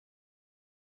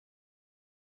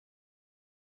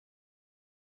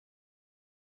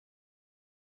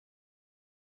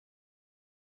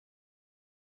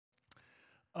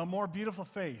A more beautiful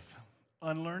faith,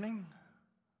 unlearning,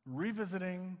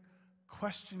 revisiting,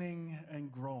 questioning, and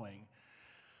growing.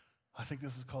 I think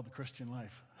this is called the Christian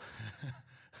life.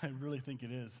 I really think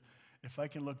it is. If I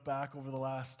can look back over the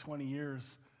last 20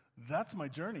 years, that's my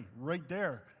journey right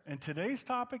there. And today's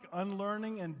topic,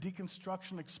 unlearning and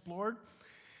deconstruction explored.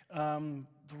 The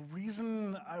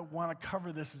reason I want to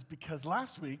cover this is because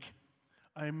last week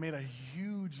I made a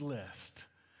huge list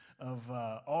of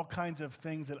all kinds of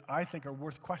things that I think are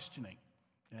worth questioning.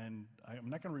 And I'm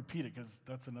not going to repeat it because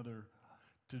that's another,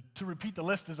 to repeat the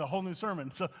list is a whole new sermon,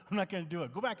 so I'm not going to do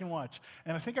it. Go back and watch.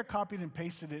 And I think I copied and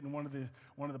pasted it in one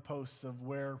of the posts of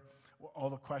where all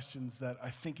the questions that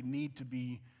I think need to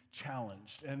be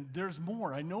challenged. And there's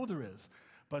more, I know there is.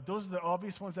 But those are the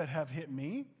obvious ones that have hit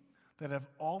me, that have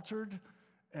altered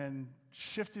and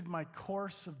shifted my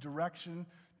course of direction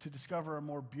to discover a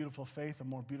more beautiful faith, a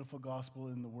more beautiful gospel,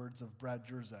 in the words of Brad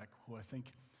Jersak, who I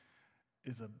think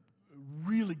is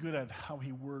really good at how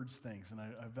he words things, and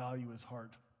I value his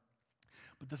heart.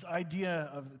 But this idea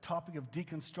of the topic of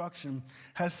deconstruction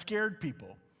has scared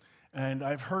people. And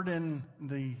I've heard in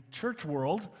the church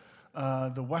world,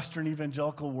 the Western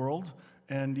evangelical world,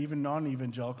 and even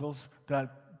non-evangelicals,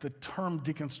 that the term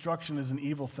deconstruction is an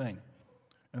evil thing,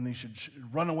 and they should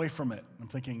run away from it. I'm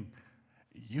thinking,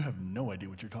 you have no idea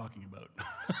what you're talking about.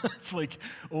 It's like,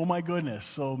 oh my goodness.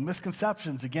 So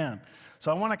misconceptions again.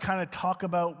 So I want to kind of talk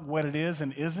about what it is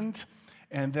and isn't,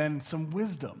 and then some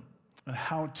wisdom on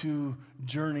how to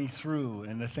journey through.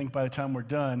 And I think by the time we're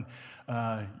done,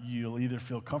 you'll either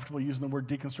feel comfortable using the word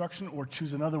deconstruction or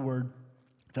choose another word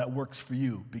that works for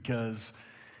you, because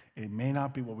it may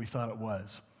not be what we thought it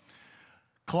was.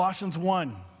 Colossians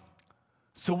 1.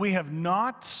 So we have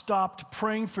not stopped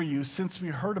praying for you since we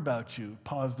heard about you.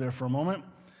 Pause there for a moment.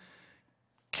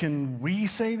 Can we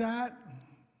say that?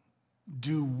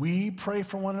 Do we pray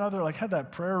for one another? I had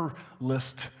that prayer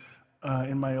list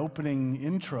in my opening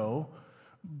intro,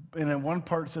 and in one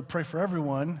part it said pray for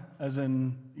everyone, as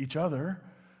in each other.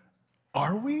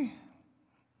 Are we?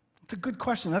 It's a good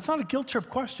question. That's not a guilt trip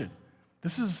question.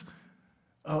 This is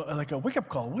like a wake-up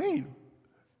call. Wait.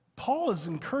 Paul is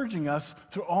encouraging us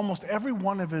through almost every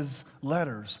one of his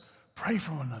letters. Pray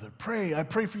for one another. Pray. I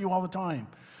pray for you all the time.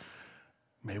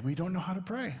 Maybe we don't know how to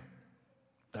pray.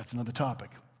 That's another topic.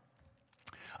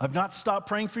 I've not stopped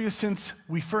praying for you since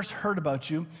we first heard about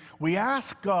you. We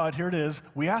ask God, here it is,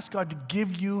 we ask God to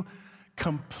give you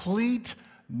complete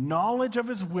knowledge of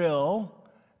his will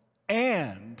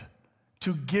and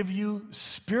to give you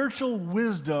spiritual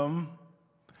wisdom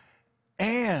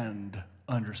and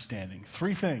understanding.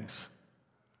 Three things.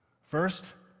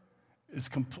 First is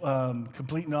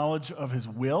complete knowledge of his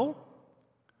will,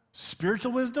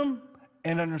 spiritual wisdom,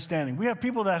 and understanding. We have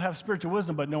people that have spiritual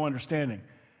wisdom but no understanding,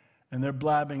 and they're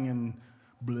blabbing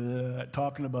and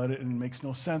talking about it, and it makes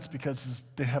no sense because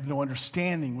they have no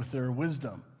understanding with their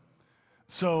wisdom.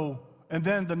 So, and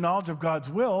then the knowledge of God's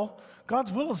will.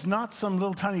 God's will is not some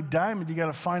little tiny diamond you got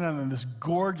to find on this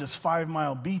gorgeous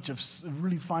 5-mile beach of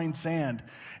really fine sand.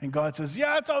 And God says,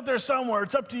 yeah, it's out there somewhere.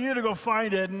 It's up to you to go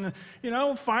find it. And,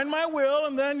 find my will,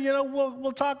 and then,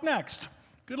 we'll talk next.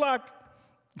 Good luck.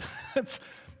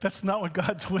 That's not what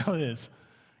God's will is.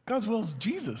 God's will is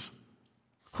Jesus,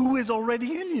 who is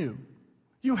already in you.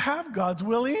 You have God's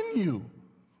will in you.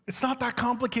 It's not that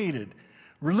complicated.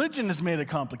 Religion has made it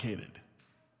complicated.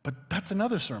 But that's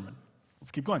another sermon.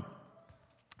 Let's keep going.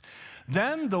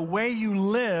 Then the way you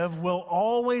live will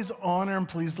always honor and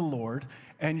please the Lord,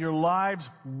 and your lives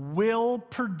will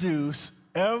produce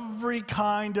every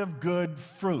kind of good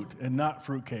fruit, and not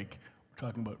fruitcake. We're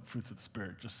talking about fruits of the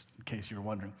Spirit, just in case you're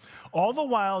wondering. All the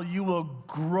while, you will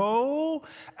grow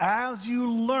as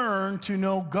you learn to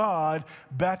know God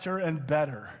better and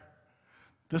better.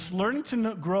 This learning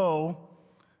to grow,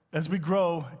 as we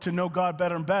grow to know God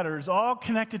better and better, is all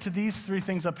connected to these three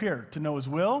things up here: to know his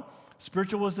will,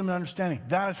 spiritual wisdom, and understanding.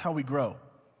 That is how we grow.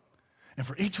 And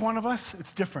for each one of us,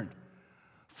 it's different.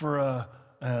 For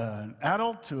an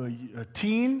adult, to a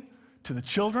teen, to the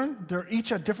children, they're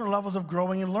each at different levels of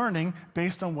growing and learning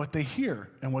based on what they hear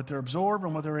and what they're absorbed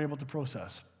and what they're able to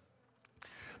process.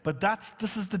 But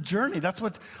this is the journey. That's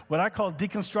what I call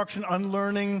deconstruction,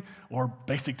 unlearning, or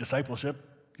basic discipleship.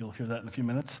 You'll hear that in a few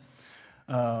minutes.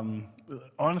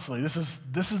 Honestly, this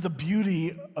is the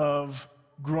beauty of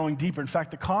growing deeper. In fact,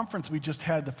 the conference we just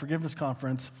had, the Forgiveness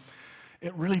Conference,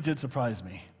 it really did surprise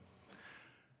me.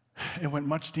 It went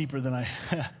much deeper than I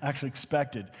actually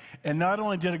expected. And not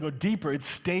only did it go deeper, it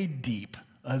stayed deep,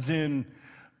 as in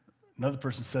another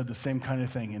person said the same kind of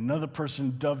thing. Another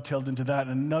person dovetailed into that.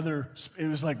 It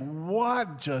was like,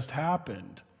 what just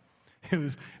happened?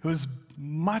 It was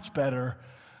much better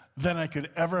than I could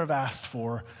ever have asked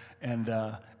for. And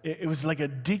it was like a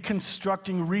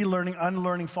deconstructing, relearning,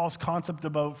 unlearning false concept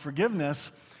about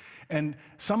forgiveness. And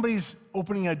somebody's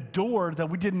opening a door that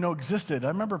we didn't know existed. I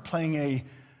remember playing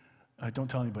don't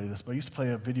tell anybody this, but I used to play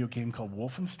a video game called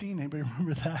Wolfenstein. Anybody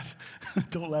remember that?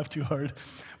 Don't laugh too hard.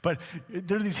 But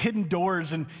there are these hidden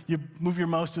doors, and you move your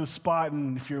mouse to a spot,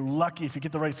 and if you're lucky, if you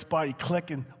get the right spot, you click,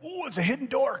 and, oh, it's a hidden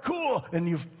door, cool, and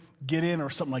you get in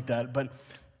or something like that. But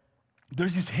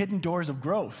there's these hidden doors of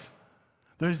growth.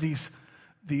 There's these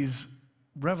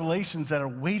revelations that are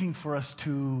waiting for us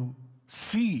to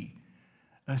see.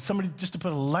 Somebody just to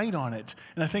put a light on it.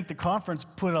 And I think the conference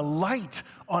put a light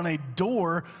on a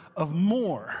door of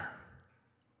more.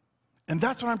 And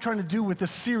that's what I'm trying to do with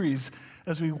this series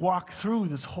as we walk through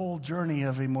this whole journey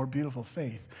of a more beautiful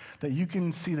faith. That you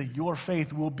can see that your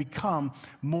faith will become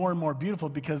more and more beautiful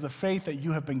because the faith that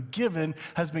you have been given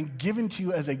has been given to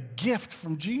you as a gift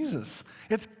from Jesus.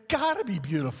 It's got to be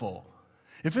beautiful.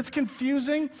 If it's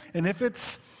confusing and if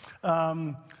it's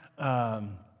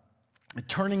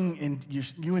turning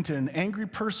you into an angry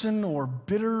person or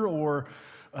bitter or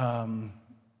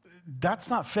that's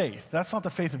not faith. That's not the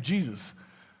faith of Jesus,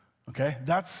 okay?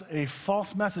 That's a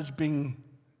false message being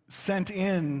sent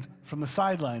in from the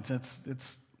sidelines.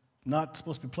 It's not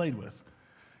supposed to be played with.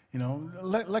 You know,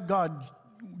 let God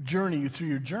journey you through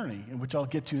your journey, which I'll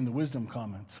get to in the wisdom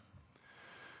comments.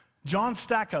 John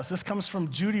Stackhouse, this comes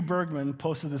from Judy Bergman,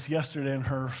 posted this yesterday in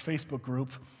her Facebook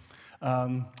group.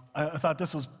 I thought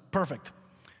this was perfect.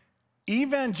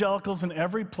 Evangelicals in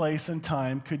every place and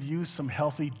time could use some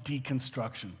healthy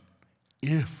deconstruction,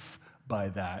 if by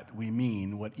that we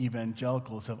mean what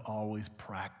evangelicals have always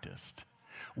practiced.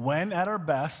 When at our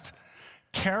best,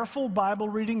 careful Bible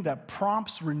reading that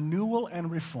prompts renewal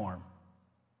and reform.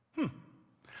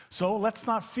 So let's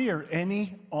not fear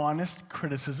any honest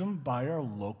criticism by our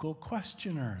local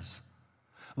questioners.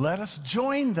 Let us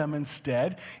join them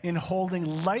instead in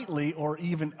holding lightly or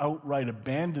even outright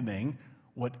abandoning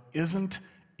what isn't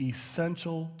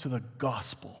essential to the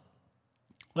gospel.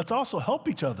 Let's also help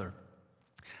each other,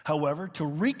 however, to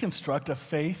reconstruct a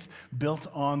faith built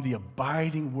on the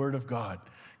abiding Word of God.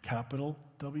 Capital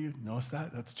W, notice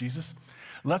that? That's Jesus.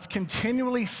 Let's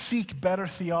continually seek better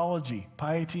theology,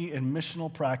 piety, and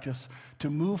missional practice to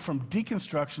move from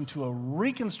deconstruction to a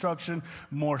reconstruction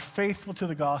more faithful to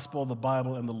the gospel, the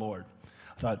Bible, and the Lord.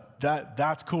 I thought,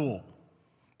 that's cool.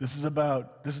 This is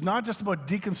not just about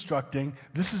deconstructing.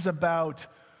 This is about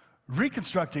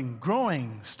reconstructing,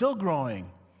 growing, still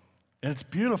growing. And it's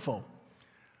beautiful.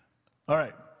 All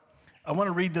right. I want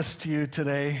to read this to you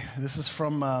today. This is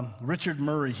from Richard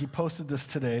Murray. He posted this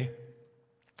today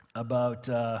about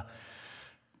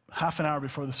half an hour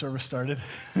before the service started.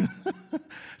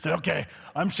 Said, okay,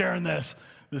 I'm sharing this.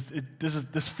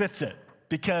 This fits it.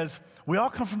 Because we all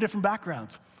come from different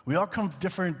backgrounds. We all come from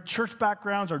different church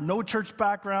backgrounds or no church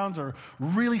backgrounds or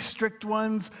really strict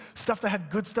ones, stuff that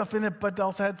had good stuff in it, but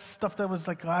also had stuff that was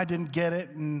like, oh, I didn't get it,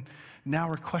 and now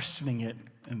we're questioning it.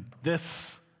 And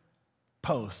this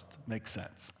post makes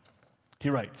sense. He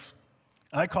writes,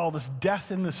 I call this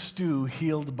death in the stew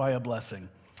healed by a blessing.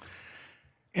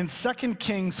 In 2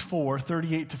 Kings 4,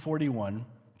 38 to 41,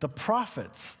 the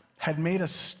prophets had made a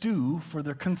stew for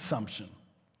their consumption.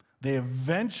 They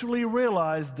eventually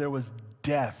realized there was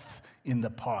death in the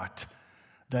pot,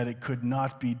 that it could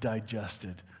not be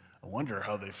digested. I wonder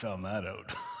how they found that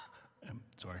out.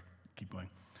 Sorry, keep going.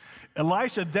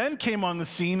 Elisha then came on the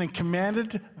scene and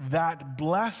commanded that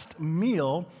blessed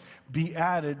meal be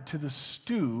added to the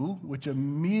stew, which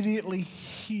immediately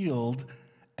healed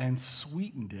and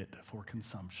sweetened it for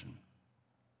consumption.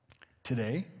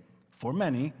 Today, for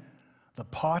many, the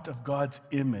pot of God's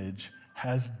image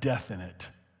has death in it.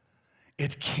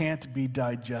 It can't be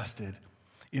digested.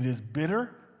 It is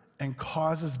bitter and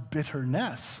causes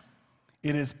bitterness.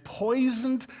 It is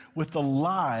poisoned with the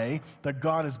lie that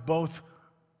God is both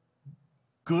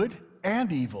good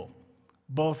and evil,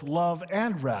 both love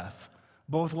and wrath,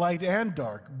 both light and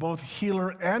dark, both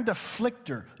healer and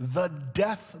afflictor, the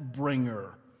death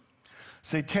bringer.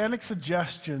 Satanic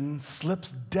suggestion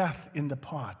slips death in the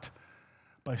pot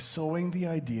by sowing the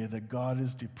idea that God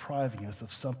is depriving us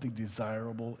of something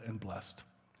desirable and blessed.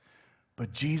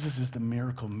 But Jesus is the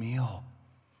miracle meal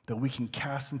that we can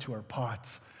cast into our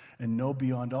pots and know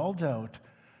beyond all doubt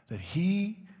that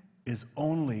He is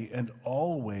only and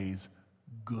always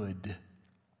good.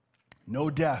 No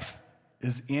death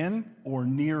is in or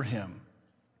near Him.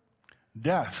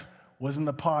 Death was in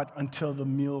the pot until the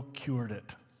meal cured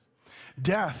it.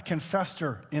 Death can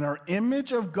fester in our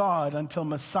image of God until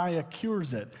Messiah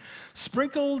cures it.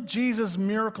 Sprinkle Jesus'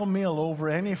 miracle meal over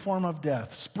any form of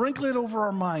death. Sprinkle it over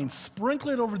our minds. Sprinkle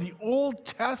it over the Old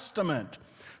Testament.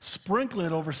 Sprinkle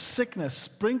it over sickness.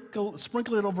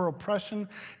 Sprinkle it over oppression.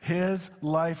 His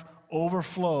life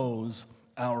overflows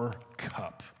our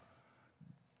cup.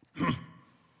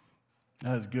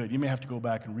 That is good. You may have to go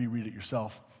back and reread it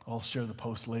yourself. I'll share the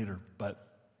post later. But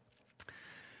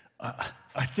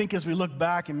I think as we look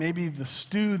back, and maybe the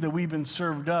stew that we've been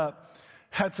served up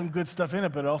had some good stuff in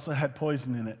it, but it also had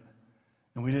poison in it,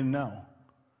 and we didn't know.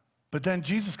 But then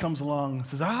Jesus comes along and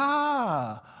says,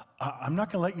 I'm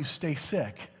not going to let you stay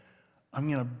sick. I'm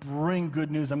going to bring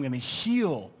good news. I'm going to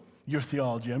heal your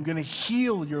theology. I'm going to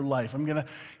heal your life. I'm going to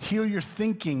heal your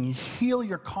thinking, heal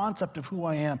your concept of who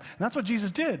I am. And that's what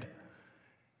Jesus did.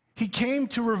 He came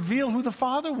to reveal who the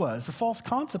Father was, the false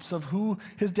concepts of who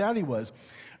his daddy was.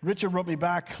 Richard wrote me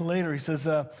back later. He says,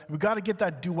 we've got to get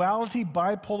that duality,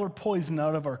 bipolar poison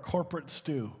out of our corporate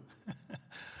stew.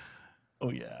 Oh,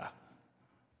 yeah.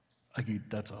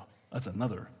 That's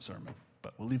another sermon,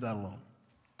 but we'll leave that alone.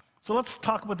 So let's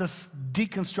talk about this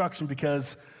deconstruction,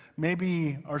 because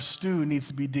maybe our stew needs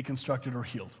to be deconstructed or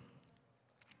healed.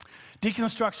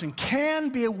 Deconstruction can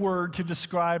be a word to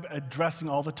describe addressing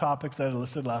all the topics that I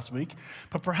listed last week,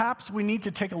 but perhaps we need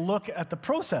to take a look at the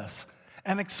process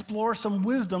and explore some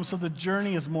wisdom so the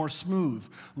journey is more smooth.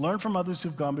 Learn from others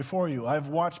who've gone before you. I've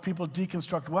watched people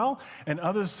deconstruct well and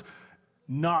others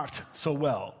not so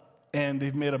well, and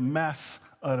they've made a mess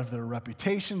out of their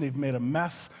reputation. They've made a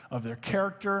mess of their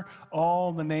character, all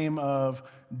in the name of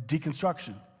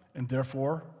deconstruction. And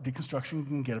therefore, deconstruction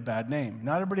can get a bad name.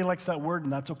 Not everybody likes that word,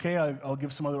 and that's okay. I'll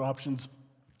give some other options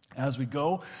as we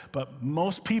go. But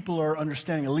most people are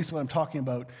understanding at least what I'm talking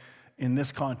about in this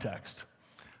context.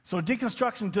 So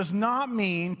deconstruction does not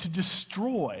mean to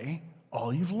destroy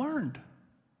all you've learned.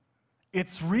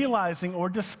 It's realizing or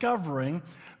discovering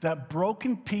that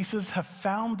broken pieces have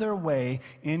found their way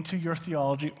into your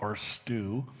theology or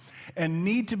stew and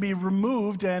need to be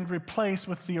removed and replaced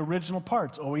with the original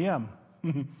parts, OEM.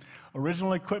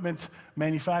 Original equipment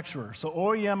manufacturer. So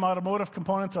OEM automotive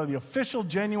components are the official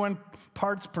genuine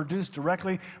parts produced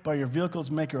directly by your vehicle's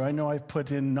maker. I know I've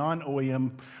put in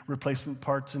non-OEM replacement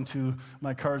parts into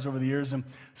my cars over the years, and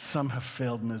some have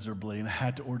failed miserably, and I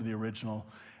had to order the original,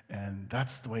 and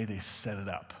that's the way they set it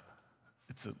up.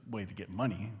 It's a way to get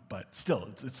money, but still,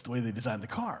 it's the way they designed the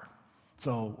car,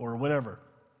 so, or whatever.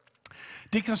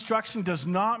 Deconstruction does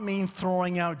not mean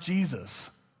throwing out Jesus.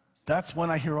 That's one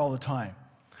I hear all the time.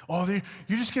 Oh, we're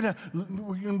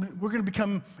gonna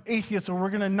become atheists, or we're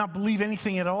gonna not believe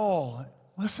anything at all.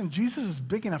 Listen, Jesus is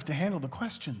big enough to handle the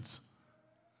questions.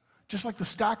 Just like the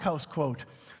Stackhouse quote,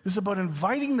 this is about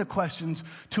inviting the questions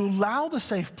to allow the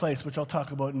safe place, which I'll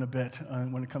talk about in a bit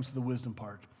when it comes to the wisdom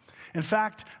part. In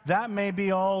fact, that may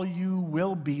be all you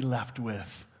will be left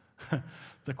with.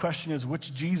 The question is,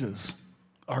 which Jesus?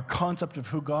 Our concept of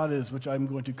who God is, which I'm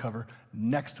going to cover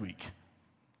next week.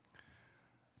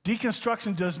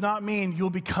 Deconstruction does not mean you'll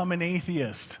become an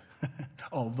atheist.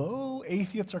 Although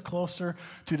atheists are closer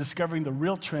to discovering the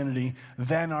real Trinity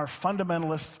than are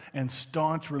fundamentalists and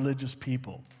staunch religious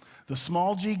people. The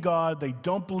small g God they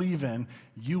don't believe in,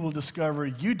 you will discover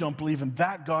you don't believe in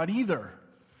that God either.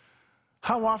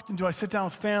 How often do I sit down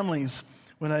with families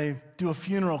when I do a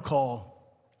funeral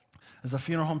call as a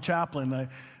funeral home chaplain?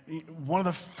 One of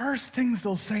the first things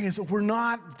they'll say is, we're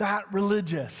not that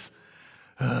religious.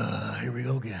 Here we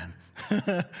go again.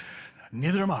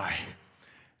 Neither am I.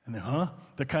 And then,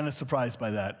 they're kind of surprised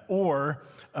by that. Or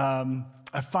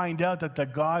I find out that the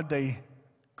God they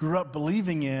grew up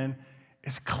believing in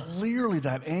is clearly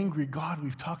that angry God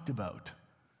we've talked about.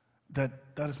 That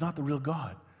is not the real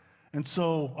God. And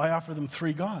so I offer them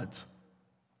 3 gods.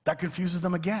 That confuses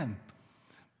them again.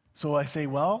 So I say,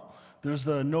 well, there's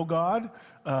the no God.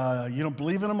 You don't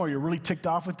believe in him, or you're really ticked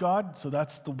off with God. So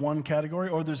that's the one category.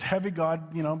 Or there's heavy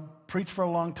God, preach for a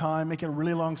long time, make it a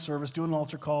really long service, do an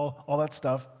altar call, all that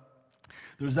stuff.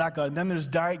 There's that God. And then there's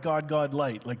Diet God, God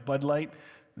Light, like Bud Light.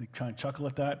 They kind of chuckle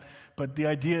at that. But the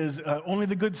idea is only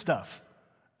the good stuff.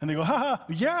 And they go,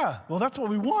 yeah, well, that's what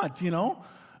we want,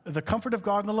 the comfort of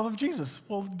God and the love of Jesus.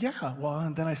 Well, yeah. Well,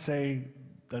 and then I say,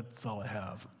 that's all I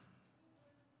have.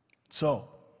 So,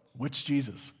 which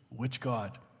Jesus? Which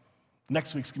God?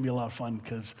 Next week's going to be a lot of fun,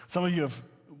 because some of you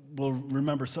will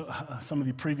remember some of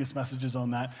the previous messages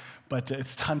on that, but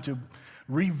it's time to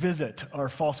revisit our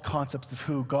false concepts of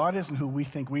who God is and who we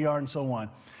think we are and so on.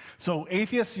 So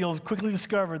atheists, you'll quickly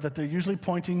discover that they're usually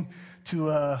pointing to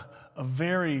a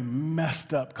very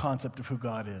messed up concept of who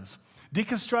God is.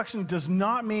 Deconstruction does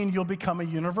not mean you'll become a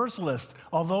universalist,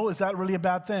 although is that really a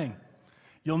bad thing?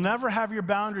 You'll never have your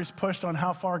boundaries pushed on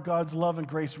how far God's love and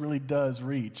grace really does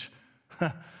reach.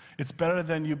 It's better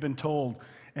than you've been told.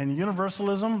 And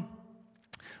universalism,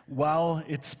 while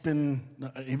it's been,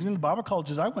 even in the Bible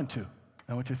colleges I went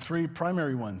to 3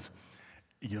 primary ones.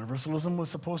 Universalism was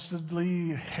supposedly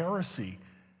heresy.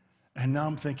 And now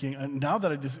I'm thinking, now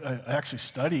that I actually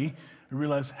study, I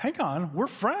realize, hang on, we're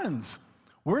friends.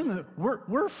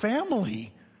 We're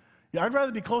family. Yeah, I'd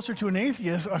rather be closer to an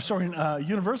atheist,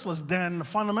 universalist than a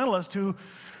fundamentalist who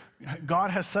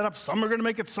God has set up. Some are going to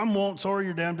make it, some won't. Sorry,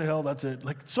 you're damned to hell. That's it.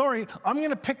 Like, sorry, I'm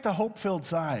going to pick the hope-filled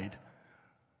side.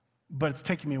 But it's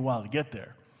taken me a while to get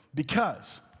there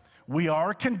because we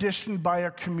are conditioned by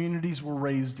our communities we're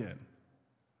raised in.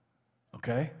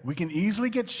 Okay? We can easily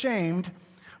get shamed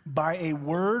by a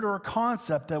word or a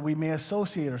concept that we may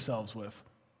associate ourselves with.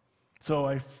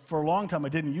 So for a long time, I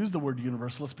didn't use the word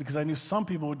universalist because I knew some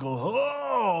people would go,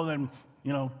 oh, then,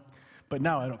 but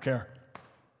now I don't care.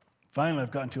 Finally,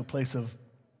 I've gotten to a place of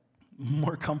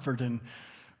more comfort and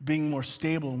being more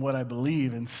stable in what I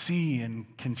believe and see and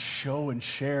can show and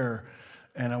share.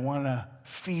 And I want to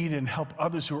feed and help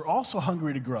others who are also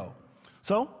hungry to grow.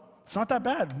 So it's not that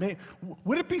bad.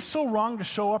 Would it be so wrong to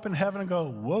show up in heaven and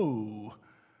go, whoa,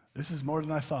 this is more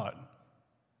than I thought?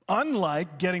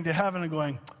 Unlike getting to heaven and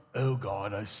going, oh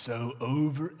God, I so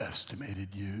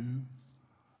overestimated you.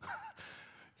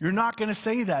 You're not going to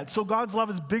say that. So God's love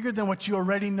is bigger than what you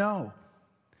already know.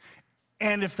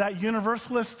 And if that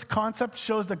universalist concept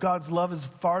shows that God's love is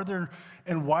farther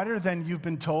and wider than you've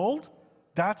been told,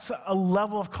 that's a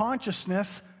level of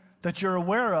consciousness that you're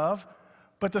aware of.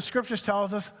 But the scriptures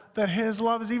tells us that his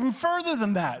love is even further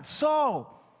than that. So,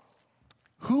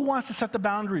 who wants to set the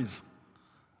boundaries?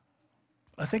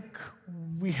 I think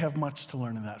we have much to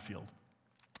learn in that field.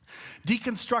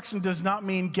 Deconstruction does not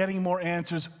mean getting more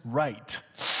answers right.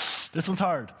 This one's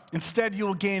hard. Instead, you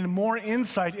will gain more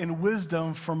insight and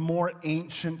wisdom from more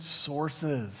ancient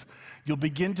sources. You'll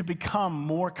begin to become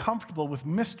more comfortable with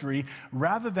mystery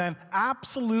rather than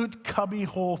absolute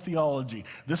cubbyhole theology.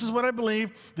 This is what I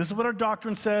believe. This is what our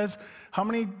doctrine says. How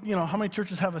many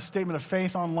churches have a statement of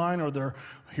faith online or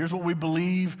here's what we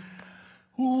believe?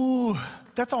 Ooh,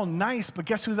 that's all nice, but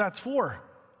guess who that's for?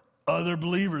 Other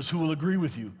believers who will agree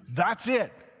with you. That's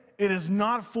it. It is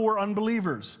not for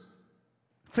unbelievers.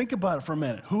 Think about it for a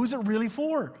minute. Who is it really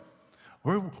for?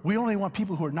 We only want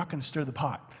people who are not going to stir the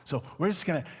pot. So we're just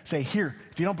going to say, here,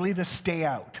 if you don't believe this, stay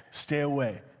out, stay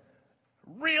away.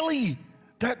 Really?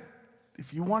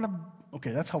 If you want to,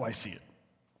 okay, that's how I see it.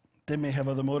 They may have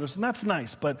other motives, and that's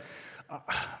nice, but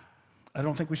I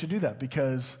don't think we should do that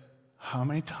because how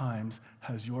many times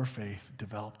has your faith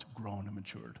developed, grown, and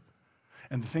matured?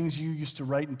 And the things you used to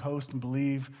write and post and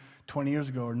believe 20 years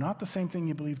ago are not the same thing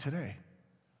you believe today.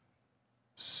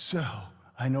 So,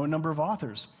 I know a number of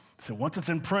authors. So once it's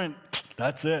in print,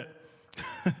 that's it.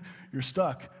 You're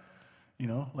stuck.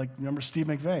 Remember Steve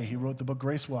McVey? He wrote the book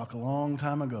Grace Walk a long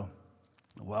time ago.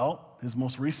 Well, his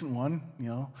most recent one,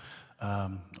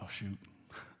 what's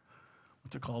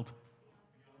it called?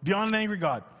 Beyond an Angry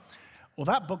God. Well,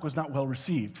 that book was not well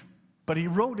received, but he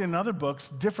wrote in other books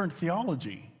different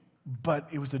theology, but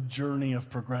it was a journey of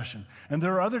progression. And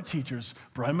there are other teachers,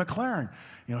 Brian McLaren,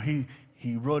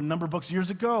 he wrote a number of books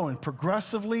years ago, and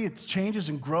progressively it changes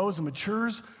and grows and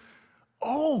matures.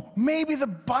 Oh, maybe the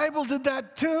Bible did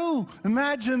that too.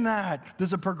 Imagine that.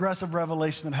 There's a progressive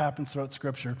revelation that happens throughout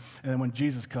Scripture, and then when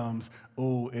Jesus comes,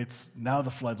 it's now the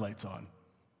floodlights on.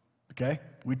 Okay?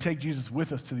 We take Jesus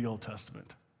with us to the Old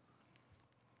Testament.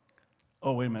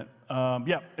 Oh, wait a minute.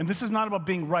 And this is not about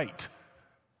being right,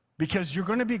 because you're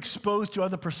going to be exposed to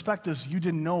other perspectives you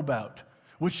didn't know about,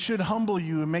 which should humble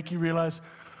you and make you realize,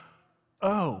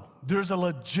 there's a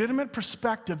legitimate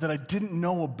perspective that I didn't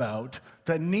know about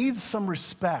that needs some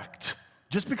respect.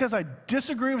 Just because I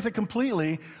disagree with it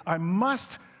completely, I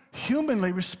must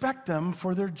humanly respect them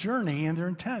for their journey and their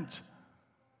intent.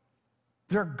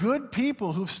 There are good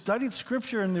people who've studied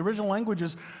Scripture in the original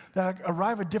languages that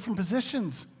arrive at different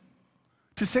positions.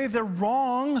 To say they're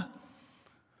wrong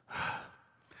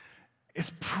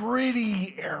is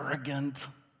pretty arrogant,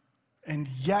 and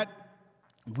yet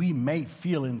we may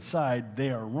feel inside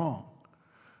they are wrong.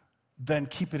 Then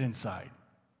keep it inside.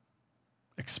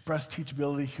 Express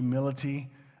teachability, humility,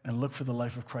 and look for the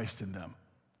life of Christ in them.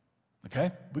 Okay?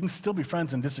 We can still be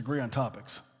friends and disagree on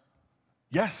topics.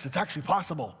 Yes, it's actually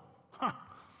possible.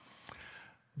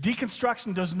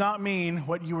 Deconstruction does not mean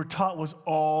what you were taught was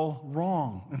all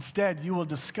wrong. Instead, you will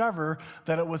discover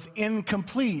that it was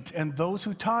incomplete and those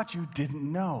who taught you didn't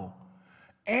know.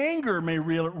 Anger may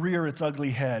rear its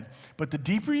ugly head, but the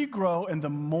deeper you grow and the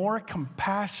more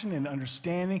compassion and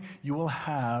understanding you will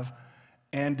have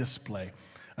and display.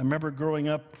 I remember growing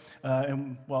up,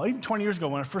 even 20 years ago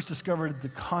when I first discovered the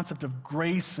concept of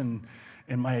grace and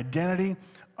my identity,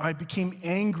 I became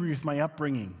angry with my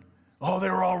upbringing. Oh, they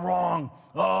were all wrong.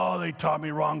 Oh, they taught me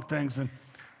wrong things. And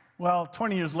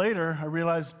 20 years later, I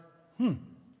realized, I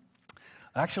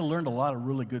actually learned a lot of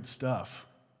really good stuff.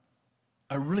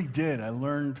 I really did. I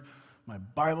learned my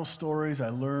Bible stories.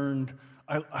 I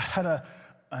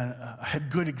had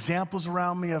good examples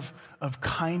around me of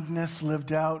kindness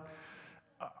lived out.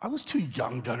 I was too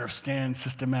young to understand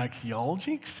systematic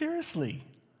theology, seriously.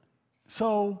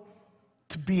 So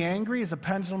to be angry is a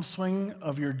pendulum swing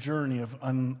of your journey of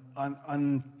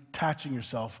untaching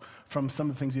yourself from some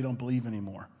of the things you don't believe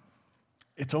anymore.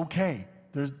 It's okay.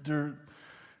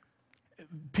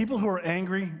 People who are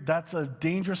angry, that's a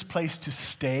dangerous place to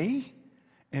stay.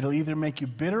 It'll either make you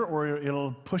bitter or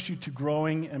it'll push you to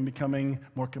growing and becoming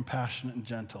more compassionate and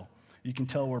gentle. You can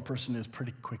tell where a person is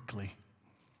pretty quickly.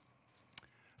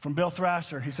 From Bill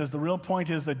Thrasher, he says, the real point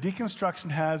is that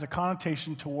deconstruction has a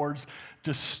connotation towards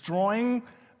destroying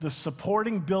the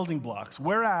supporting building blocks,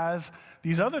 whereas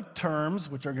these other terms,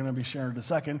 which are going to be shared in a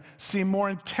second, seem more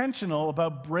intentional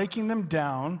about breaking them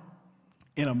down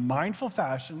in a mindful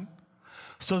fashion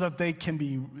so that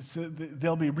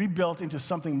they'll be rebuilt into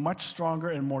something much stronger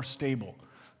and more stable.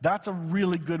 That's a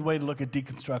really good way to look at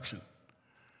deconstruction.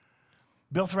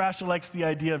 Bill Thrasher likes the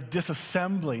idea of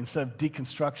disassembly instead of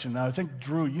deconstruction. Now, I think,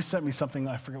 Drew, you sent me something,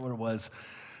 I forget what it was.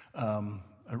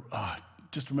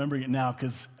 Just remembering it now,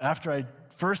 because after I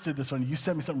first did this one, you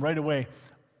sent me something right away.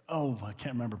 Oh, I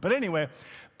can't remember. But anyway,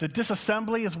 the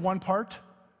disassembly is one part.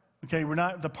 Okay,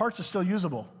 the parts are still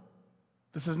usable.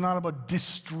 This is not about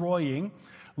destroying.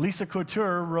 Lisa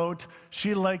Couture wrote,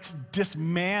 she likes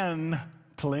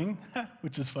dismantling,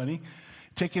 which is funny,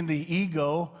 taking the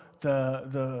ego,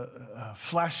 the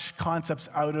flesh concepts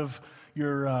out of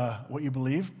your what you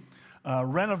believe.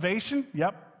 Renovation,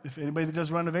 yep. If anybody that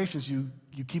does renovations, you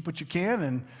keep what you can,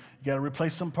 and you got to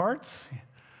replace some parts.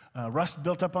 Rust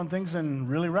built up on things and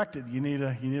really wrecked it. You need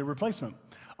a replacement.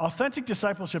 Authentic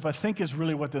discipleship, I think, is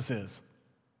really what this is.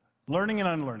 Learning and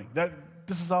unlearning.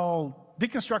 This is all.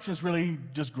 Deconstruction is really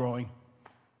just growing.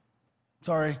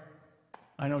 Sorry,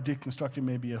 I know deconstructing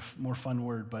may be a more fun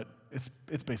word, but it's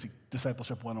basic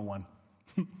discipleship 101.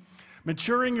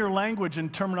 Maturing your language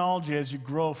and terminology as you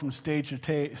grow from stage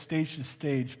to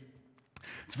stage.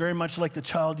 It's very much like the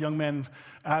child, young man,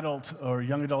 adult, or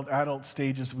young adult, adult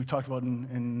stages we talked about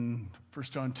in 1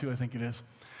 John 2, I think it is,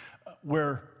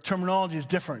 where terminology is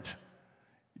different.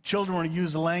 Children want to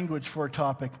use the language for a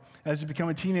topic. As you become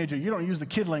a teenager, you don't use the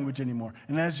kid language anymore.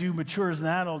 And as you mature as an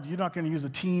adult, you're not going to use the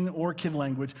teen or kid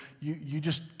language. You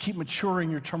just keep maturing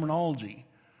your terminology.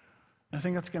 I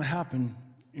think that's going to happen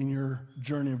in your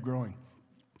journey of growing.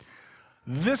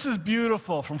 This is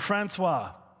beautiful from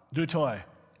Francois Dutoy.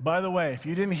 By the way, if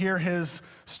you didn't hear his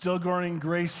Still Growing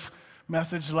Grace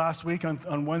message last week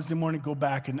on Wednesday morning, go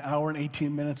back, an hour and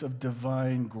 18 minutes of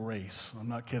divine grace. I'm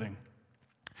not kidding.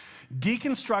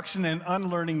 Deconstruction and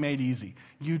unlearning made easy.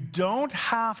 You don't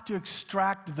have to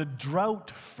extract the drought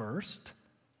first.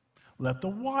 Let the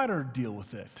water deal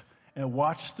with it and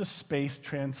watch the space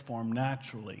transform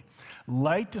naturally.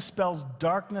 Light dispels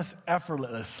darkness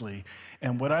effortlessly.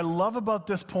 And what I love about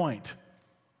this point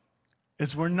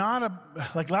is we're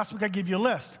not like last week I gave you a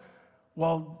list.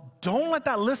 Well, don't let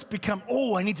that list become,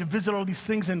 I need to visit all these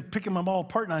things and pick them all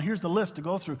apart. Now here's the list to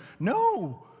go through.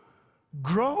 No.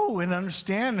 Grow and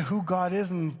understand who God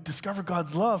is and discover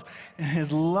God's love. And His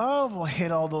love will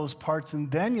hit all those parts, and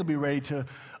then you'll be ready to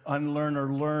unlearn or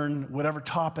learn whatever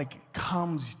topic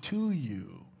comes to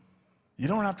you. You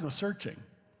don't have to go searching.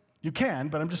 You can,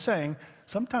 but I'm just saying,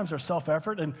 sometimes our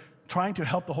self-effort and trying to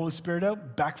help the Holy Spirit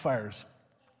out backfires.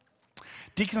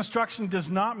 Deconstruction does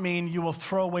not mean you will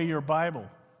throw away your Bible.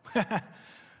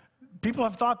 People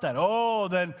have thought that.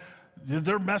 Then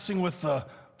they're messing with the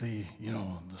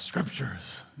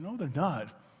scriptures. No, they're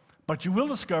not. But you will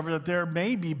discover that there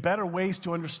may be better ways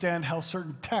to understand how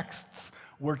certain texts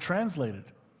were translated.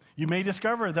 You may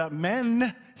discover that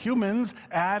humans,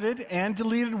 added and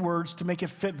deleted words to make it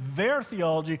fit their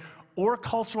theology or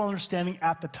cultural understanding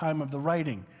at the time of the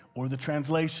writing or the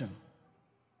translation.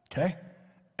 Okay?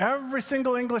 Every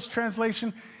single English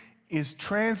translation is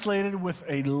translated with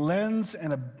a lens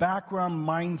and a background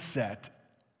mindset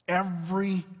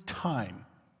every time.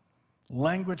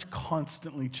 Language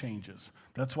constantly changes.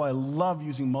 That's why I love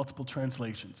using multiple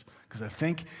translations, because I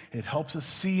think it helps us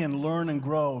see and learn and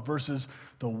grow versus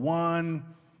the one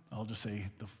I'll just say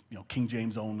the King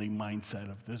James only mindset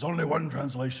of there's only one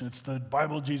translation. It's the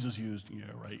Bible Jesus used. Yeah,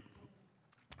 right.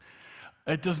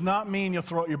 It does not mean you'll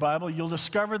throw out your Bible. You'll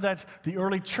discover that the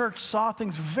early church saw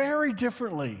things very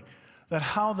differently than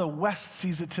how the West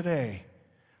sees it today.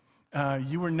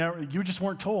 You just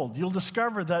weren't told. You'll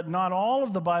discover that not all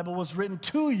of the Bible was written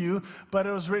to you, but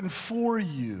it was written for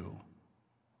you.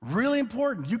 Really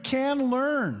important. You can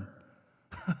learn.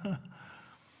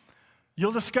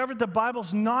 You'll discover the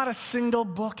Bible's not a single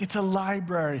book, it's a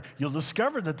library. You'll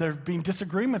discover that there have been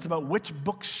disagreements about which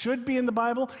books should be in the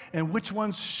Bible and which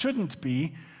ones shouldn't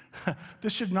be.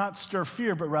 This should not stir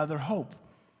fear, but rather hope.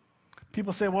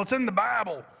 People say, well, it's in the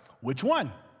Bible. Which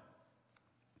one?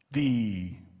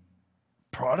 The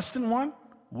Protestant one?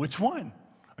 Which one?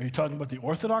 Are you talking about the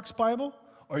Orthodox Bible?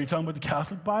 Or are you talking about the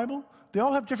Catholic Bible? They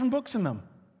all have different books in them.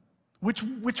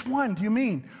 Which one do you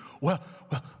mean? Well,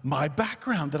 my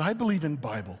background that I believe in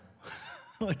Bible.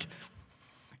 Like,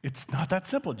 it's not that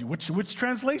simple. Which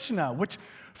translation now? Which,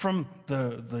 from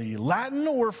the Latin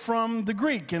or from the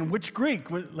Greek? And which Greek?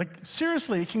 Like,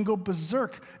 seriously, it can go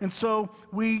berserk. And so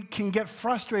we can get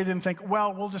frustrated and think,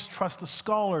 well, we'll just trust the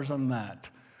scholars on that.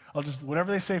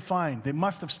 Whatever they say, fine. They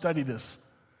must have studied this.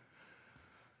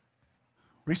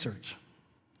 Research.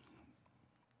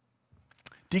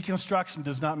 Deconstruction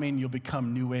does not mean you'll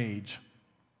become New Age.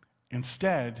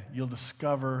 Instead, you'll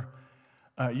discover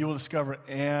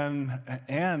and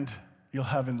you'll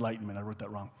have enlightenment. I wrote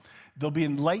that wrong. There'll be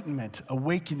enlightenment,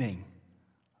 awakening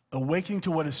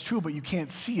to what is true, but you can't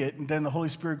see it. And then the Holy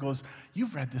Spirit goes,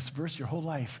 you've read this verse your whole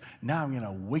life. Now I'm going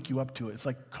to wake you up to it. It's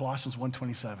like Colossians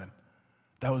 1:27.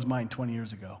 That was mine 20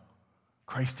 years ago.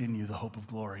 Christ in you, the hope of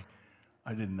glory.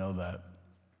 I didn't know that.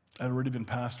 I'd already been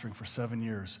pastoring for 7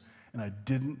 years, and I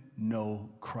didn't know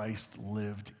Christ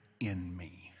lived in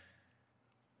me.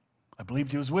 I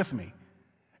believed he was with me,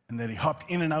 and that he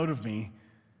hopped in and out of me,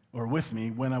 or with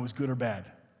me, when I was good or bad.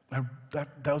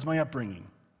 That was my upbringing.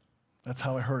 That's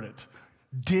how I heard it.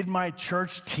 Did my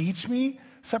church teach me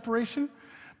separation?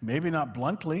 Maybe not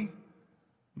bluntly.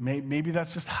 Maybe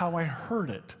that's just how I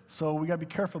heard it. So we got to be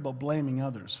careful about blaming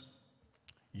others.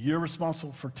 You're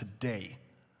responsible for today,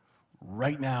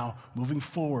 right now, moving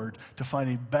forward to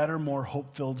find a better, more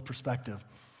hope-filled perspective.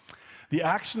 The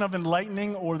action of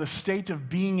enlightening, or the state of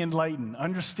being enlightened,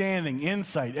 understanding,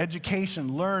 insight,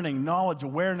 education, learning, knowledge,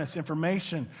 awareness,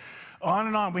 information, on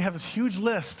and on. We have this huge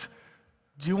list.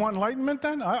 Do you want enlightenment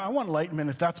then? I want enlightenment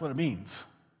if that's what it means.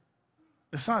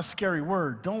 It's not a scary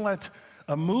word. Don't let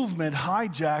a movement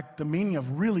hijack the meaning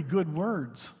of really good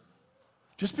words.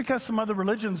 Just because some other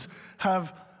religions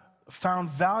have found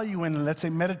value in, let's say,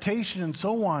 meditation and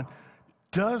so on,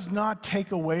 does not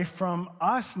take away from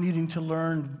us needing to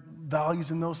learn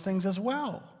values in those things as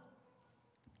well.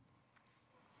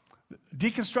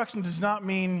 Deconstruction does not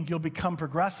mean you'll become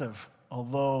progressive,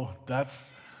 although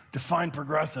that's define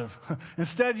progressive.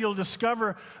 Instead, you'll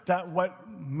discover that what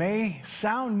may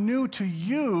sound new to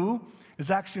you is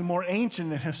actually more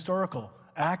ancient and historical,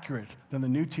 accurate than the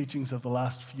new teachings of the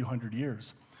last few hundred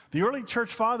years. The early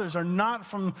church fathers are not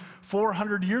from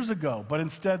 400 years ago, but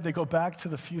instead they go back to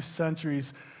the few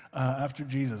centuries after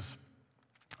Jesus.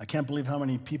 I can't believe how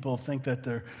many people think that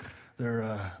the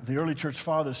early church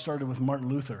fathers started with Martin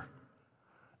Luther.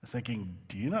 Thinking,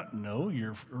 do you not know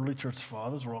your early church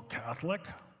fathers were all Catholic?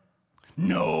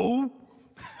 No.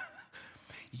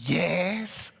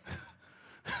 Yes.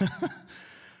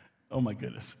 Oh my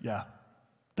goodness, yeah.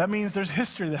 That means there's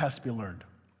history that has to be learned.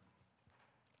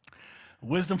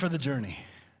 Wisdom for the journey.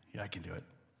 Yeah, I can do it.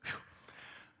 Whew.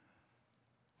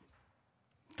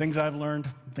 Things I've learned,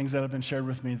 things that have been shared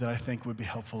with me that I think would be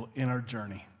helpful in our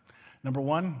journey. Number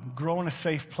one, grow in a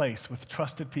safe place with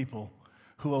trusted people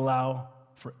who allow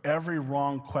for every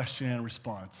wrong question and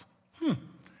response.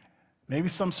 Maybe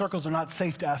some circles are not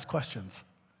safe to ask questions.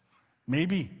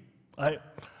 Maybe.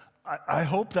 I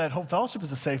hope that Hope Fellowship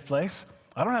is a safe place.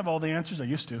 I don't have all the answers. I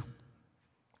used to.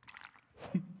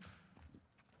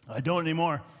 I don't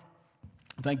anymore.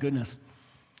 Thank goodness.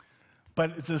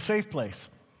 But it's a safe place.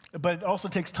 But it also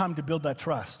takes time to build that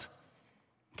trust.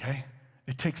 Okay?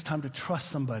 It takes time to trust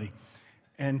somebody.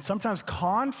 And sometimes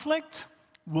conflict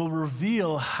will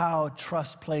reveal how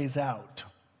trust plays out.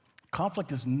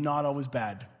 Conflict is not always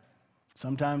bad.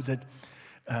 Sometimes it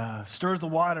stirs the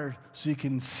water so you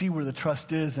can see where the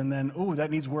trust is, and then, oh,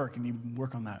 that needs work, and you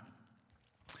work on that.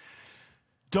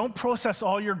 Don't process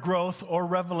all your growth or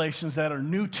revelations that are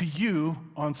new to you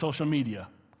on social media.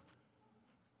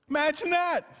 Imagine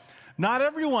that. Not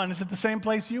everyone is at the same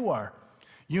place you are.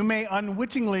 You may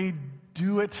unwittingly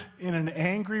do it in an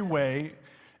angry way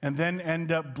and then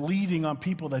end up bleeding on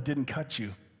people that didn't cut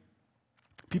you.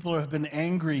 People have been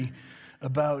angry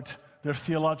about their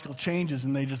theological changes,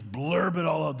 and they just blurb it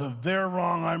all out. They're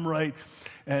wrong, I'm right.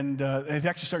 And they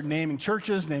actually start naming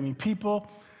churches, naming people.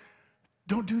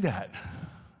 Don't do that.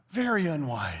 Very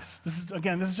unwise. This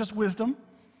is just wisdom.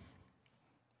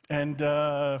 And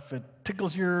if it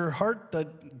tickles your heart that,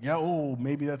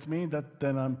 maybe that's me,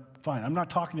 then I'm fine. I'm not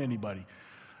talking to anybody.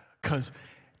 Because it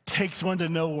takes one to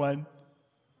know one.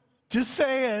 Just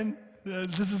saying.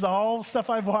 This is all stuff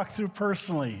I've walked through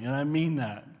personally, and I mean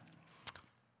that.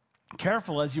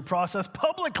 Careful as you process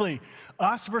publicly,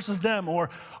 us versus them,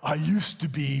 or I used to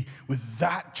be with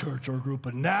that church or group,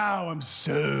 but now I'm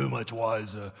so much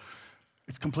wiser.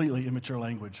 It's completely immature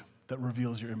language that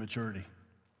reveals your immaturity.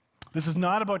 This is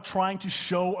not about trying to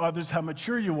show others how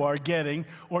mature you are getting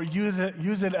or use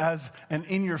it as an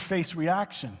in-your-face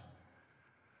reaction.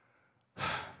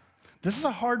 This is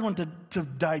a hard one to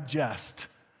digest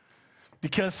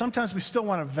because sometimes we still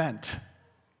want to vent.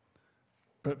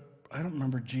 But I don't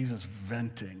remember Jesus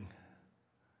venting.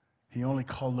 He only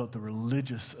called out the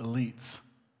religious elites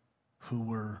who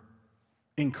were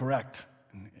incorrect.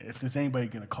 And if there's anybody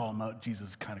going to call them out, Jesus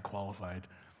is kind of qualified.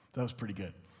 That was pretty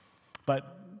good.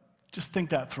 But just think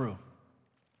that through.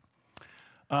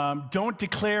 Don't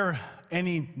declare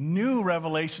any new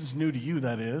revelations, new to you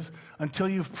that is, until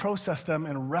you've processed them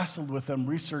and wrestled with them,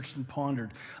 researched and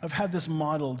pondered. I've had this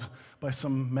modeled by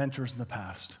some mentors in the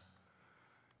past.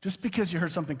 Just because you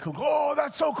heard something cool, oh,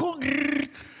 that's so cool.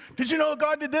 Did you know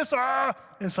God did this?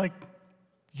 It's like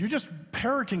you're just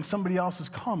parroting somebody else's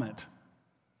comment.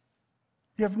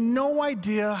 You have no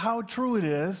idea how true it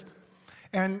is.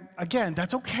 And again,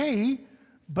 that's okay,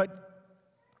 but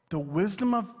the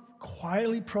wisdom of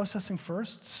quietly processing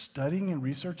first, studying and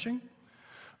researching.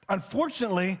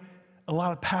 Unfortunately, a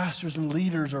lot of pastors and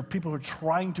leaders or people who are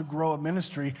trying to grow a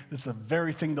ministry, that's the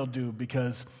very thing they'll do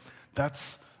because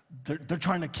they're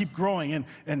trying to keep growing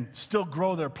and still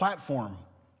grow their platform.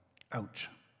 Ouch.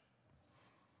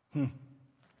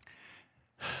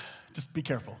 Just be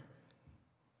careful.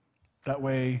 That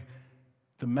way,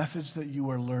 the message that you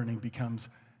are learning becomes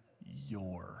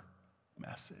your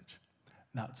message,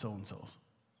 not so-and-so's.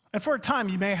 And for a time,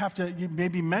 you may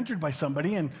be mentored by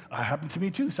somebody, and it happened to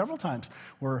me too several times,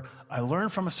 where I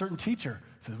learned from a certain teacher.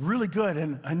 It's really good,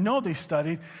 and I know they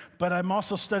studied, but I'm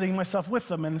also studying myself with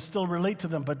them and still relate to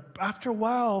them. But after a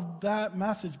while, that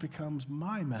message becomes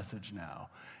my message now.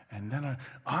 And then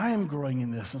I am growing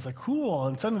in this. And it's like, cool,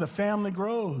 and suddenly the family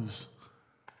grows.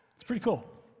 It's pretty cool.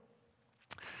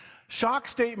 Shock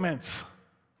statements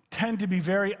tend to be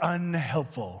very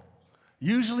unhelpful.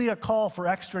 Usually a call for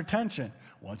extra attention.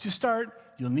 Once you start,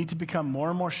 you'll need to become more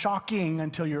and more shocking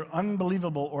until you're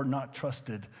unbelievable or not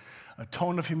trusted. A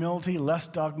tone of humility, less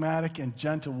dogmatic and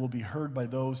gentle, will be heard by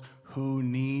those who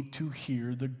need to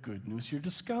hear the good news you're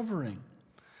discovering.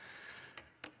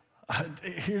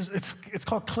 It's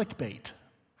called clickbait.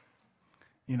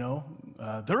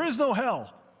 There is no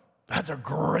hell. That's a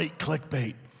great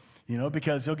clickbait,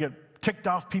 because you'll get ticked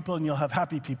off people and you'll have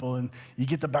happy people, and you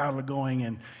get the battle going,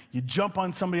 and you jump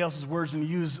on somebody else's words and you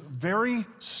use very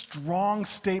strong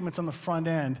statements on the front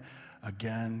end.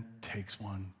 Again, takes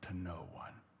one to know one.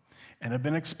 And I've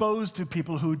been exposed to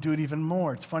people who do it even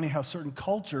more. It's funny how certain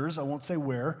cultures, I won't say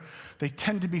where, they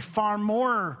tend to be far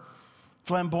more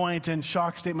flamboyant and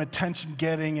shock statement,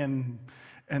 attention-getting,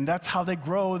 and that's how they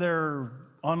grow their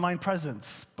online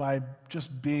presence, by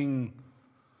just being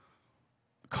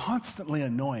constantly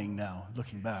annoying now,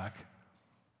 looking back.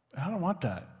 And I don't want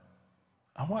that.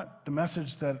 I want the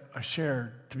message that I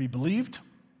share to be believed,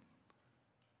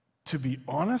 to be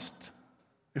honest.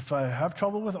 If I have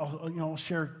trouble with it, I'll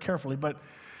share carefully, but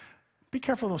be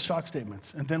careful of those shock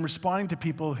statements. And then responding to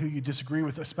people who you disagree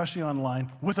with, especially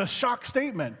online, with a shock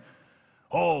statement.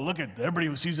 Oh, look at everybody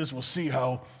who sees this will see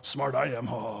how smart I am.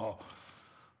 Oh,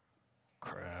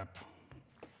 crap.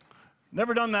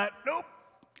 Never done that.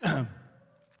 Nope.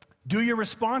 Do your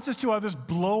responses to others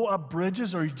blow up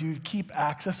bridges, or do you keep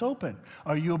access open?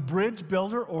 Are you a bridge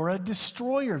builder or a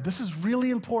destroyer? This is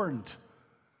really important.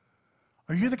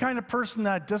 Are you the kind of person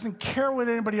that doesn't care what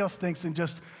anybody else thinks and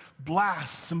just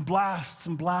blasts and blasts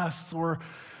and blasts? Or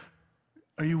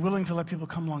are you willing to let people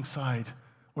come alongside?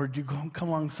 Or do you come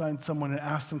alongside someone and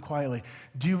ask them quietly?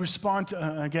 Do you respond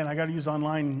to, again, I got to use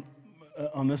online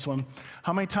on this one.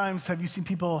 How many times have you seen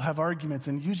people have arguments?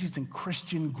 And usually it's in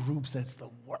Christian groups. That's the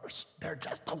worst. They're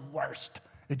just the worst.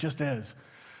 It just is.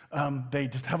 They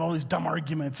just have all these dumb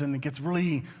arguments, and it gets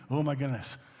really, oh my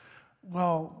goodness.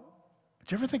 Well,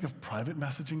 do you ever think of private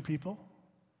messaging people?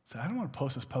 Say, I don't want to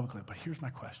post this publicly, but here's my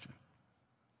question.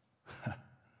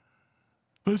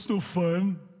 That's no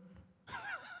fun.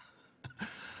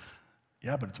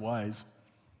 Yeah, but it's wise.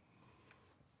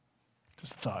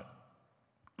 Just a thought.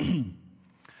 Do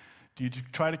you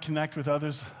try to connect with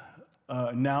others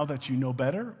now that you know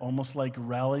better, almost like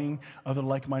rallying other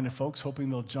like-minded folks, hoping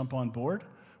they'll jump on board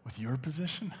with your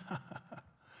position?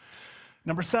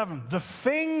 Number 7, the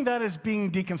thing that is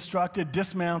being deconstructed,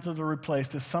 dismantled, or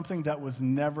replaced is something that was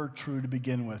never true to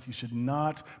begin with. You should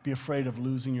not be afraid of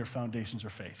losing your foundations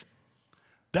or faith.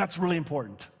 That's really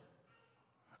important.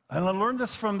 And I learned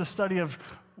this from the study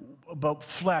about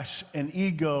flesh and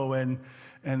ego and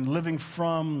living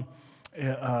from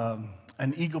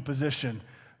an ego position,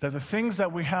 that the things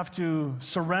that we have to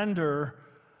surrender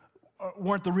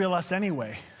weren't the real us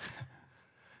anyway.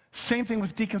 Same thing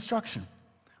with deconstruction.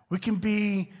 We can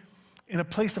be in a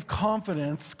place of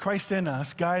confidence, Christ in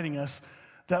us, guiding us,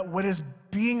 that what is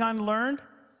being unlearned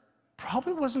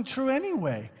probably wasn't true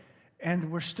anyway.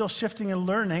 And we're still shifting and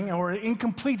learning, or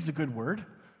incomplete is a good word.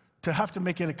 To have to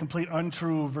make it a complete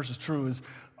untrue versus true is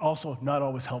also not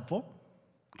always helpful.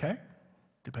 Okay?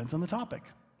 Depends on the topic.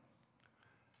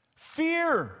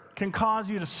 Fear can cause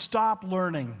you to stop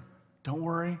learning. Don't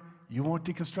worry, you won't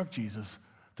deconstruct Jesus.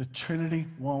 The Trinity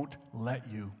won't let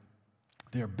you.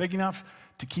 They are big enough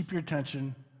to keep your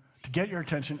attention, to get your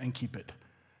attention and keep it.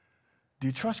 Do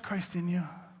you trust Christ in you?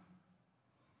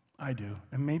 I do.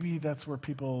 And maybe that's where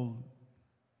people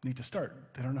need to start.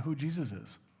 They don't know who Jesus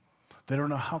is. They don't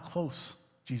know how close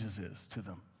Jesus is to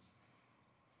them.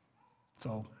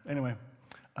 So anyway,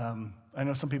 I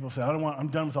know some people say, I'm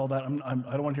done with all that. I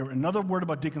don't want to hear another word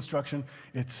about deconstruction.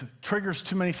 It triggers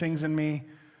too many things in me.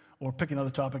 Or pick another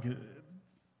topic.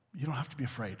 You don't have to be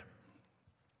afraid.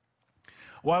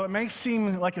 While it may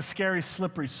seem like a scary,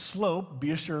 slippery slope, be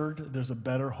assured there's a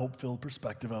better, hope-filled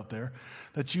perspective out there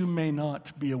that you may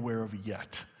not be aware of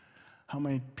yet. How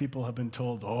many people have been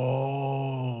told,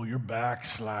 oh, you're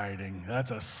backsliding. That's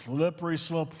a slippery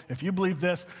slope. If you believe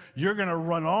this, you're going to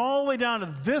run all the way down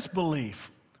to this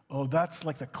belief. Oh, that's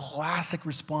like the classic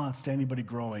response to anybody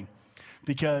growing,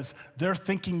 because they're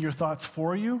thinking your thoughts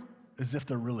for you as if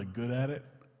they're really good at it.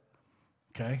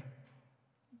 Okay?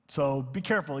 So be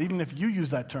careful. Even if you use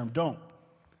that term, don't.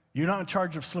 You're not in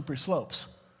charge of slippery slopes,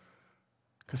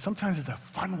 because sometimes it's a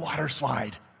fun water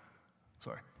slide.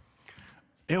 Sorry.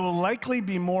 It will likely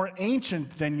be more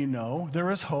ancient than you know.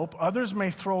 There is hope. Others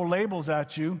may throw labels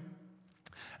at you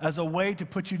as a way to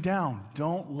put you down.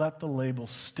 Don't let the labels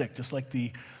stick. Just like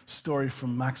the story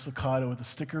from Max Lucado with the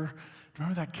sticker.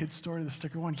 Remember that kid story, the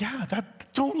sticker one? Yeah,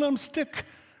 don't let them stick.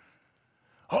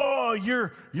 Oh,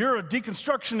 you're a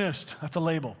deconstructionist. That's a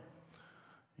label.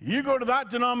 You go to that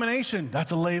denomination.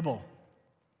 That's a label.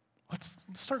 Let's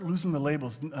start losing the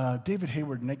labels. David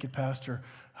Hayward, Naked Pastor,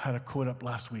 had a quote up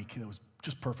last week that was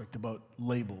just perfect about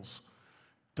labels.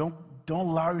 Don't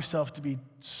allow yourself to be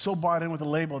so bought in with a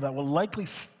label that will likely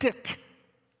stick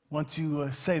once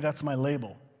you say, that's my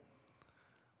label.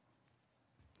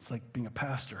 It's like being a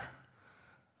pastor.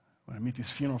 When I meet these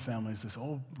funeral families, they say,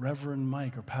 oh, Reverend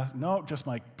Mike or Pastor. No, just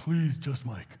Mike. Please, just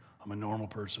Mike. I'm a normal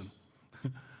person.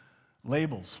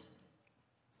 Labels.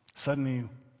 Suddenly,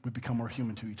 we become more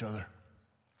human to each other.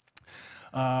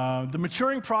 The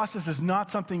maturing process is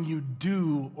not something you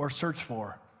do or search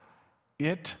for.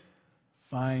 It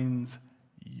finds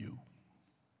you.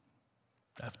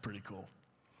 That's pretty cool.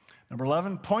 Number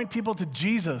 11, point people to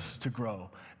Jesus to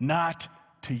grow, not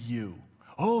to you.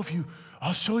 Oh,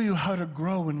 I'll show you how to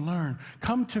grow and learn.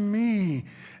 Come to me,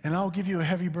 and I'll give you a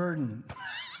heavy burden.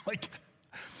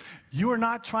 You are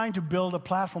not trying to build a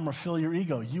platform or fill your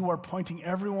ego. You are pointing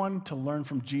everyone to learn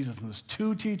from Jesus. And there's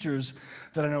 2 teachers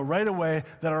that I know right away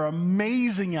that are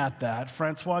amazing at that,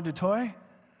 Francois Dutoy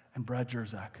and Brad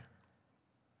Jersak.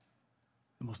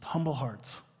 The most humble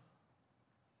hearts.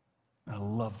 And I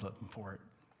love them for it.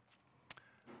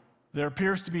 There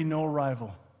appears to be no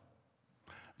rival.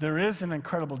 There is an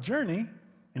incredible journey,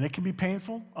 and it can be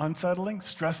painful, unsettling,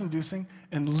 stress-inducing,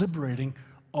 and liberating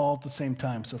all at the same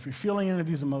time. So if you're feeling any of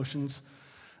these emotions,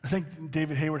 I think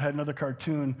David Hayward had another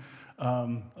cartoon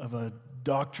of a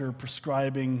doctor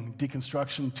prescribing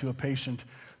deconstruction to a patient.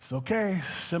 It's okay,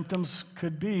 symptoms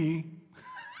could be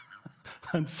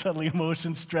unsettling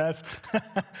emotions, stress.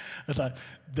 I thought,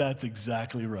 that's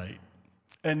exactly right.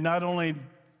 And not only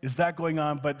is that going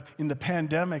on, but in the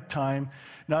pandemic time,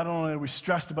 not only are we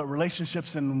stressed about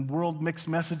relationships and world mixed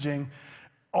messaging,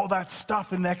 all that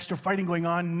stuff and the extra fighting going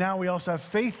on, now we also have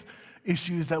faith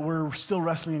issues that we're still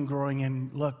wrestling and growing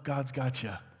in. Look, God's got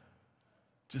you.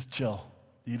 Just chill.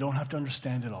 You don't have to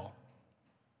understand it all.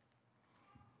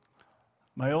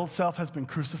 My old self has been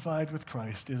crucified with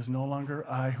Christ. It is no longer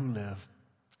I who live,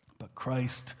 but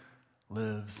Christ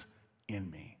lives in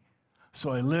me.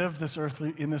 So I live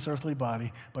in this earthly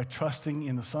body by trusting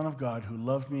in the Son of God who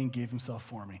loved me and gave himself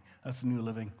for me. That's the New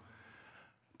Living.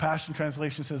 Passion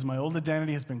Translation says, my old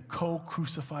identity has been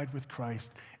co-crucified with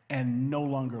Christ and no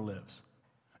longer lives.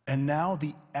 And now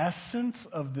the essence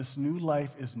of this new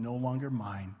life is no longer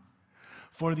mine.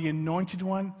 For the Anointed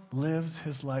One lives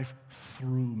his life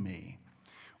through me.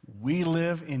 We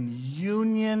live in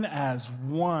union as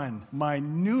one. My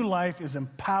new life is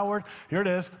empowered, here it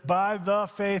is, by the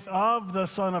faith of the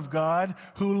Son of God,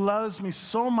 who loves me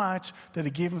so much that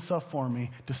he gave himself for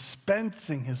me,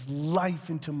 dispensing his life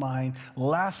into mine.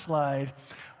 Last slide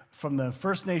from the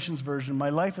First Nations version. My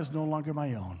life is no longer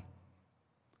my own,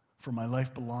 for my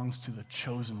life belongs to the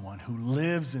chosen one who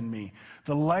lives in me.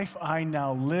 The life I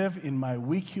now live in my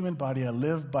weak human body, I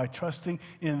live by trusting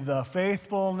in the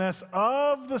faithfulness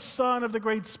of the Son of the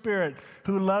Great Spirit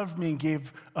who loved me and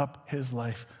gave up his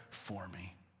life for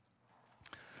me.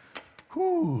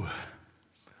 Whew.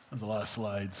 There's a lot of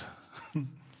slides.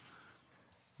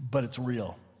 But it's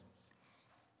real.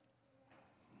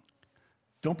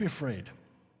 Don't be afraid.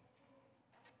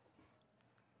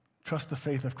 Trust the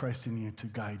faith of Christ in you to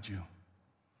guide you.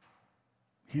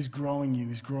 He's growing you.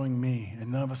 He's growing me.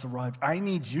 And none of us arrived. I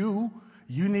need you.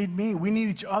 You need me. We need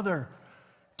each other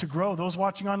to grow. Those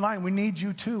watching online, we need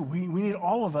you too. We need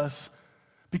all of us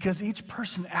because each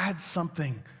person adds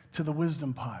something to the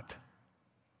wisdom pot.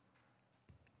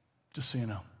 Just so you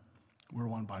know, we're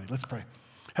one body. Let's pray.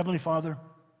 Heavenly Father,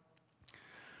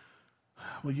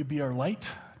 will you be our light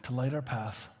to light our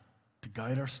path, to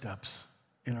guide our steps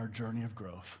in our journey of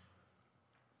growth?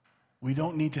 We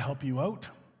don't need to help you out.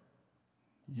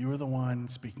 You are the one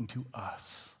speaking to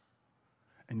us.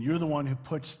 And you're the one who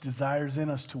puts desires in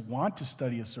us to want to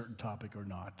study a certain topic or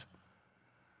not.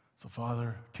 So,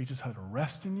 Father, teach us how to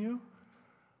rest in you,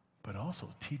 but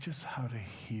also teach us how to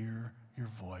hear your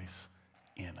voice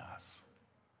in us.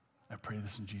 I pray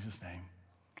this in Jesus' name.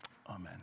 Amen.